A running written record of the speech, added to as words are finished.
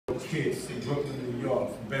kids from Brooklyn, New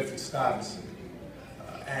York, from Bedford-Stuyvesant.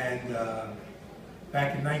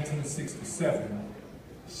 Back in 1967,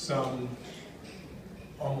 some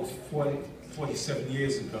almost 47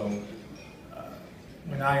 years ago,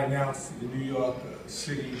 when I announced to the New York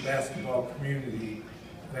City basketball community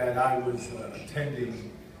that I was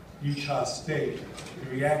attending Utah State, the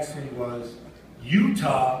reaction was,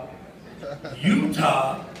 Utah?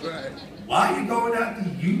 Utah? Why are you going out to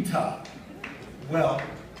Utah? Well,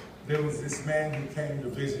 there was this man who came to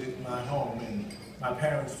visit my home, and my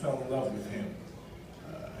parents fell in love with him.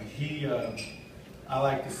 I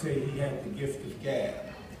like to say he had the gift of gab.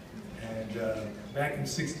 And back in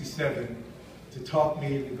 '67, to talk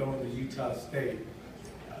me into going to Utah State,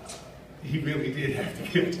 he really did have the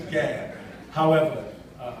gift of gab. However,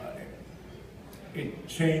 it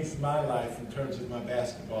changed my life in terms of my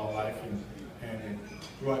basketball life, and it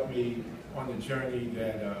brought me on a journey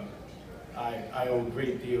that I owe a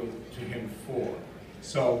great deal to him for.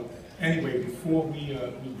 So anyway, before we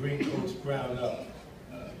bring Coach Brown up,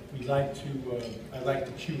 I'd like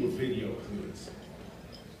to cue a video, please.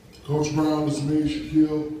 Coach Brown, it's me,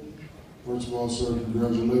 Shaquille. First of all, sir,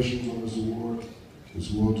 congratulations on this award.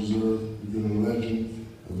 It's well deserved. You've been a legend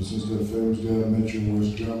ever since that famous day I met you in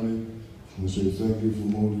West Germany. I want to say thank you for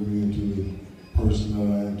molding me into the person that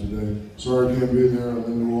I am today. Sorry I can't be there. I'm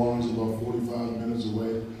in New Orleans, about 45 minutes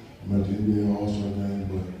away. I'm at the NBA All-Star game,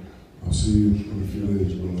 but I'll see you in a few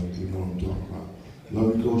days, brother. You know what I'm talking about. Love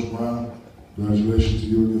you, Coach Brown. Congratulations to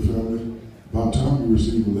you and your family. About time you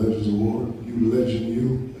received a Legends Award. You legend, you.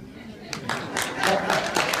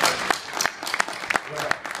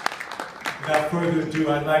 Without further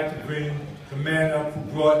ado, I'd like to bring the man up who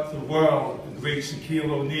brought the world the great Shaquille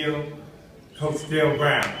O'Neal, Coach Dale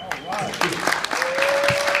Brown.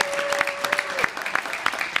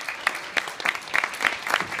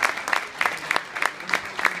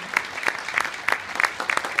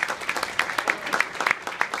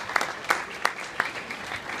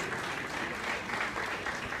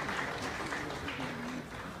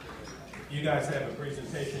 You guys have a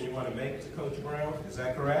presentation you want to make to Coach Brown, is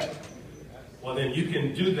that correct? Well, then you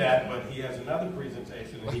can do that, but he has another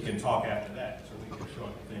presentation and he can talk after that, so we can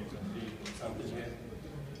shorten things up. Something yet?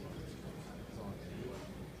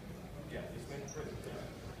 Yeah, just make a presentation.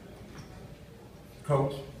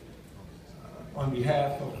 Coach, on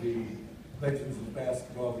behalf of the Legends of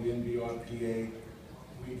Basketball, the NBRPA,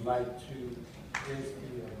 we'd like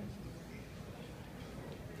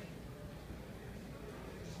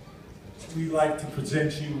to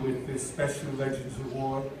present you with this special Legends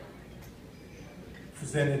Award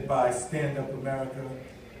presented by Stand Up America.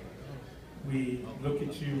 We look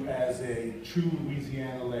at you as a true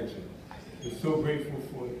Louisiana legend. We're so grateful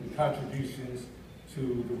for the contributions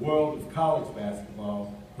to the world of college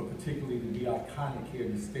basketball, but particularly to be iconic here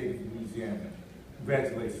in the state of Louisiana.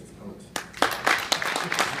 Congratulations, Coach.